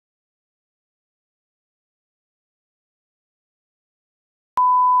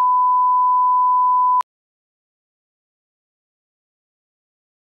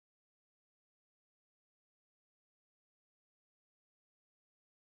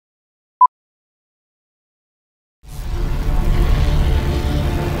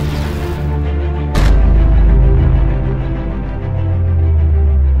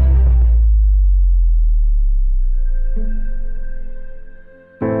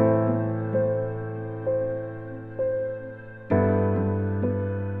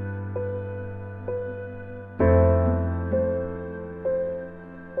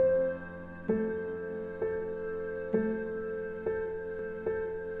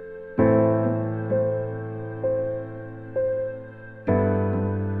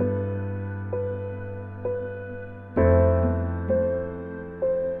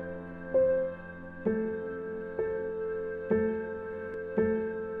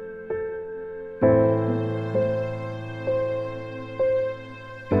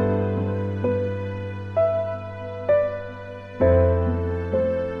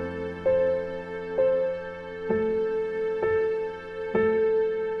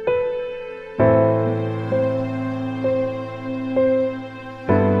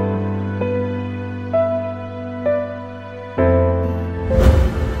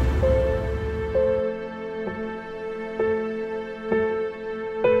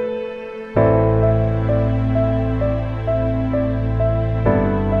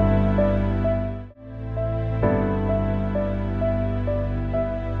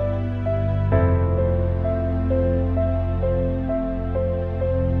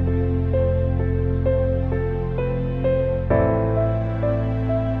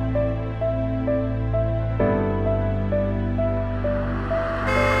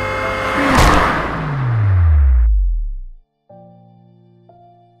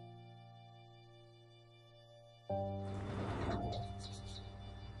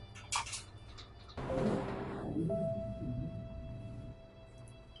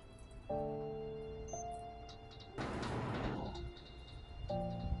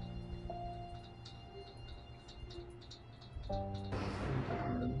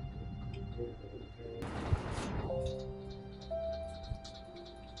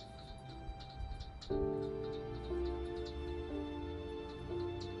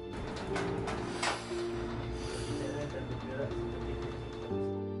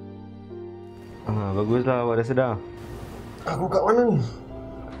Baguslah awak dah sedar. Aku kat mana ni?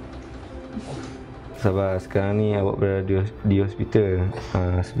 Sabar, sekarang ni awak berada di hospital.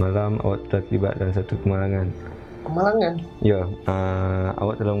 Semalam awak telah terlibat dalam satu kemalangan. Kemalangan? Ya,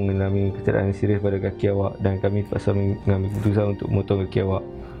 awak telah mengalami kecederaan serius pada kaki awak dan kami terpaksa mengambil keputusan untuk memotong kaki awak.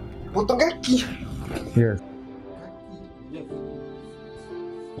 Potong kaki? Ya.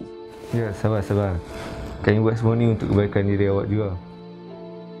 Ya, sabar. Kami buat semua ni untuk kebaikan diri awak juga.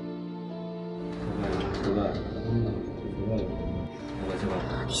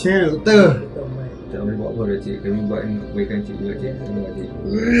 Syed, doktor. Tak boleh buat apa dah cik, kami buat ni untuk kebaikan cik juga cik.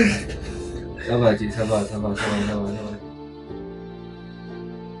 Sabar cik. Sabar. Cik,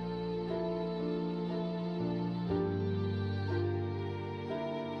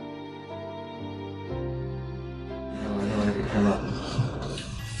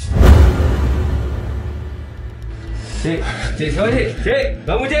 sabar cik. Cik,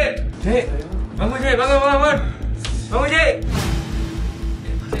 bangun cik. Cik, bangun cik, bangun. Bangun cik.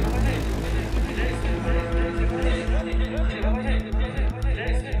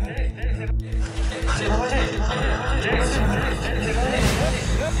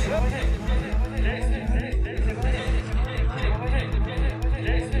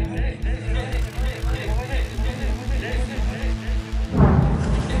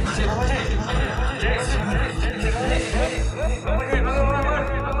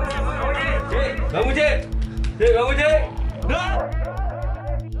 Bangun cik.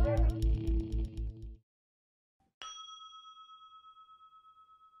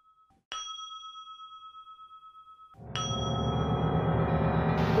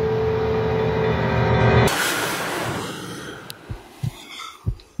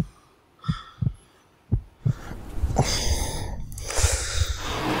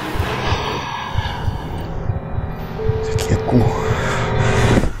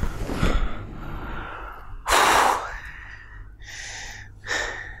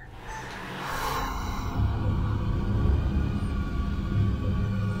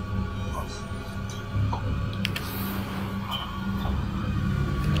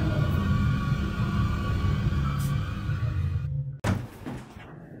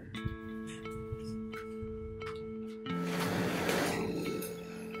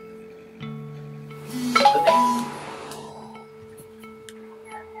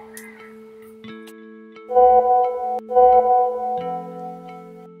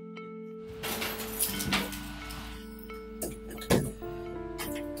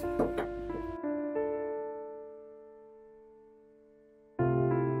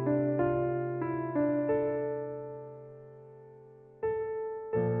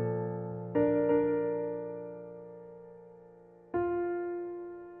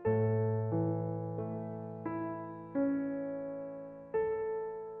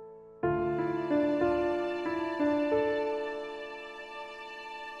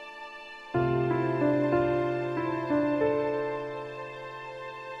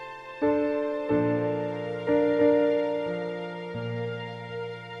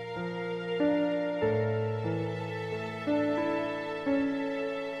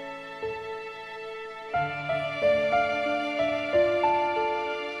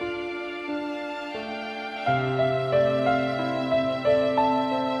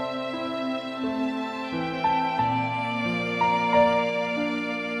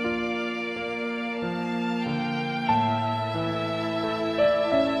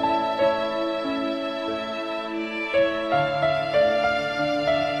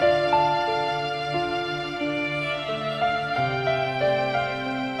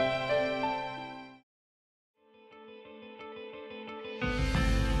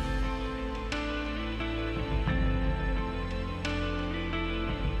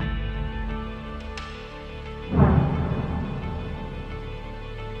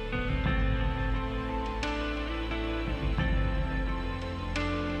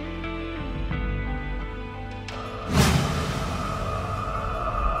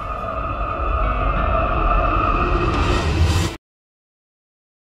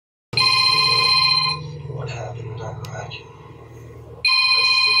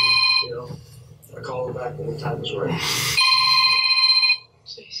 Hello.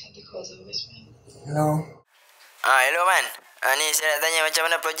 Hello Man. Ni saya nak tanya macam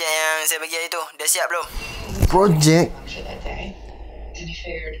mana projek yang saya bagi hari tu. Dah siap belum? Projek?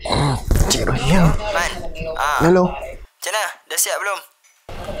 Cik Rahim. Man. Hello. Macam mana? Dah siap belum?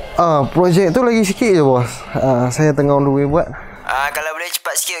 Projek tu lagi sikit je bos. Saya tengah on the way buat. Kalau boleh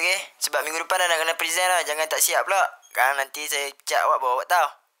cepat sikit okey. Sebab minggu depan dah nak kena present lah. Jangan tak siap pula. Kan nanti saya pecat awak bawa awak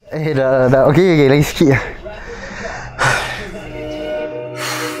tahu. Dah. Okey, lagi sikit je.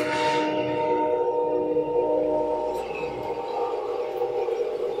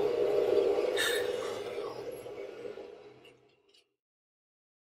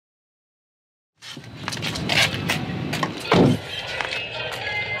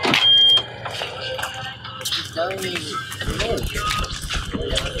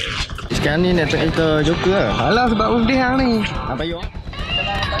 Sekarang ni nak kita Joker lah. Alah sebab birthday hang ni. Apa you?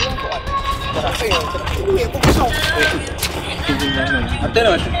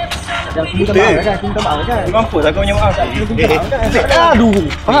 Mampu tak kau punya maaf? Aduh.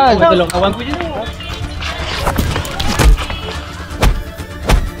 Tolong kawan aku je ni.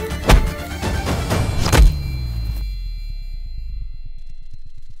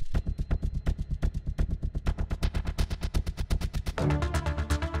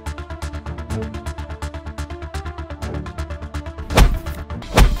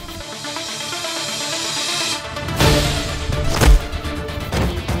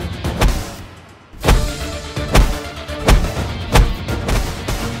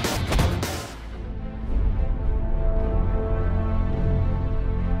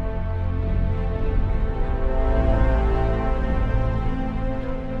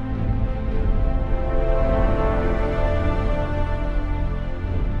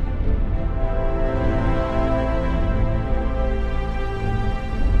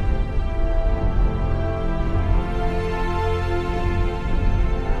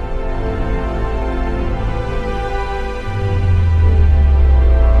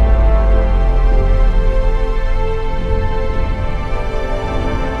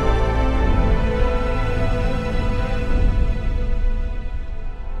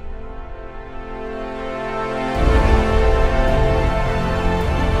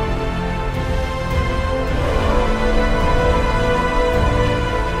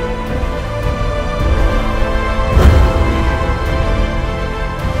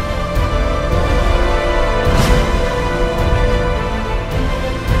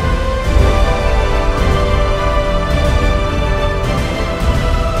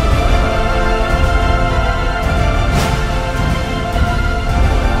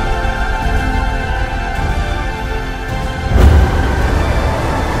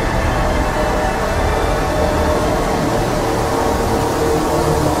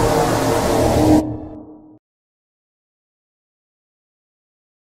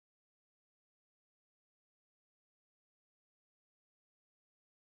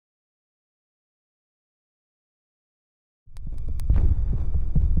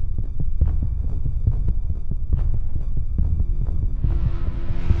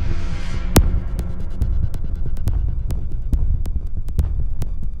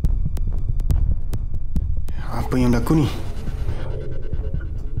 Apa yang berlaku ni?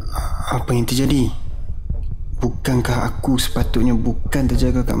 Apa yang terjadi? Bukankah aku sepatutnya bukan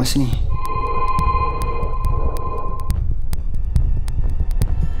terjaga kat masa ni?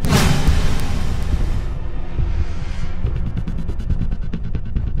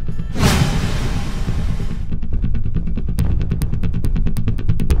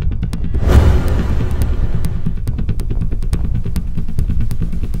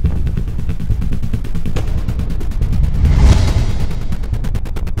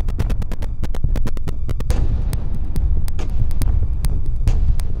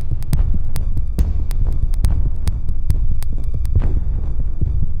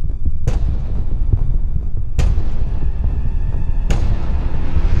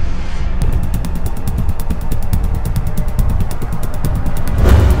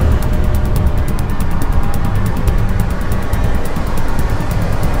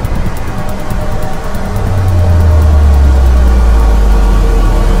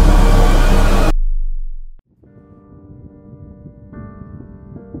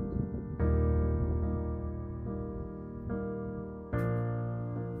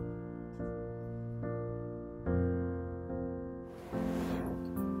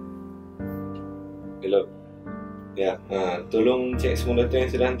 Hello. Ya, tolong cek semua data yang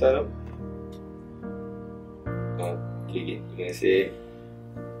saya dah hantar tu. Okay, terima kasih.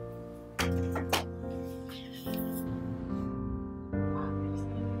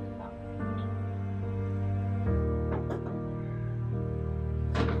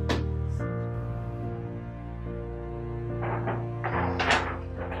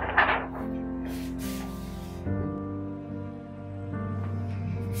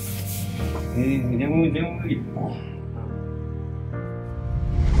 Jangan lagi.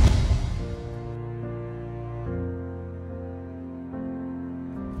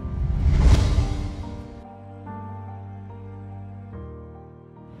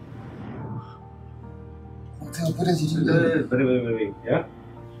 Apa dah jadi? Balik. Ya?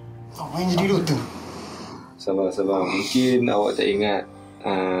 Apa yang jadi doktor? Sabar. Mungkin awak tak ingat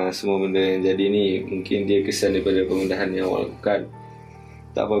semua benda yang jadi ni. Mungkin dia kesan daripada pembedahan yang awak lakukan.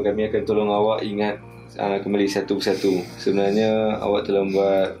 Tak apa, kami akan tolong awak ingat kembali satu persatu. Sebenarnya awak telah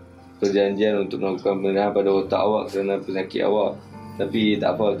membuat perjanjian untuk melakukan pembedahan pada otak awak kerana penyakit awak. Tapi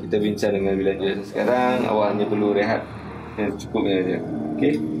tak apa, kita bincang dengan bidan jelas. Sekarang awak hanya perlu rehat yang cukupnya saja.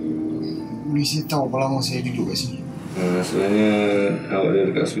 Okey? Boleh saya tahu berapa lama saya duduk kat sini? Sebenarnya awak dah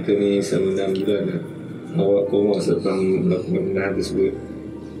dekat hospital ni selama 6 bulan dah. Awak koma selepas melakukan pembedahan tersebut.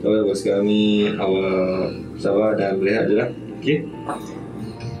 Tak apa, sekarang ni awak sabar dan berehat je lah. Okey?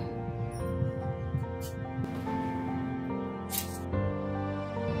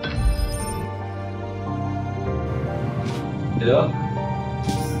 Hello?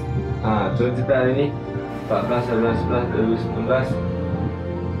 Turun cerita hari ni 14, 11, 11,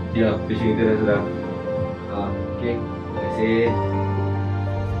 2019. Ya, patient kita dah sedang. Okey, terima kasih.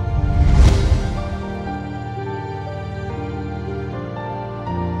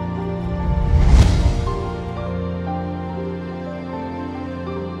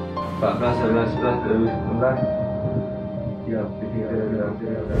 Ya, patient kita dah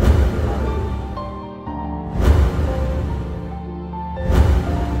sedang.